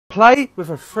Play with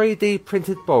a 3D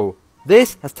printed ball.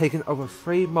 This has taken over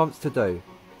 3 months to do.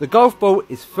 The golf ball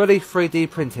is fully 3D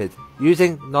printed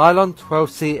using nylon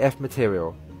 12CF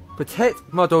material. Protek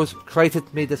Models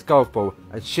created me this golf ball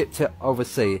and shipped it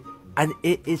overseas, and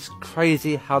it is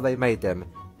crazy how they made them.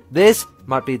 This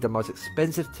might be the most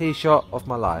expensive t-shirt of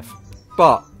my life.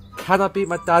 But can I beat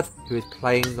my dad who is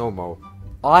playing normal?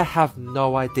 I have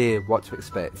no idea what to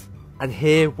expect. And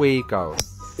here we go.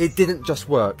 It didn't just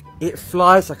work, it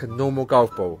flies like a normal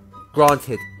golf ball.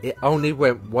 Granted, it only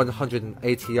went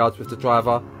 180 yards with the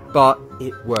driver, but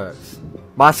it works.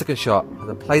 My second shot, and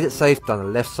I played it safe down the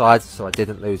left side so I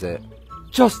didn't lose it.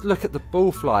 Just look at the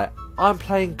ball fly. I'm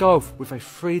playing golf with a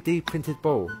 3D printed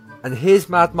ball. And here's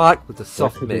Mad Mike with the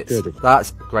soft mitts.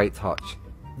 That's a great touch.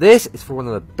 This is for one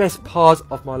of the best pars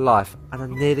of my life, and I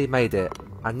nearly made it.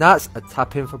 And that's a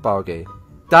tap in for bogey.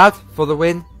 Dad for the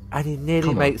win, and he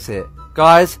nearly makes it.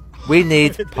 Guys, we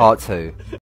need part 2.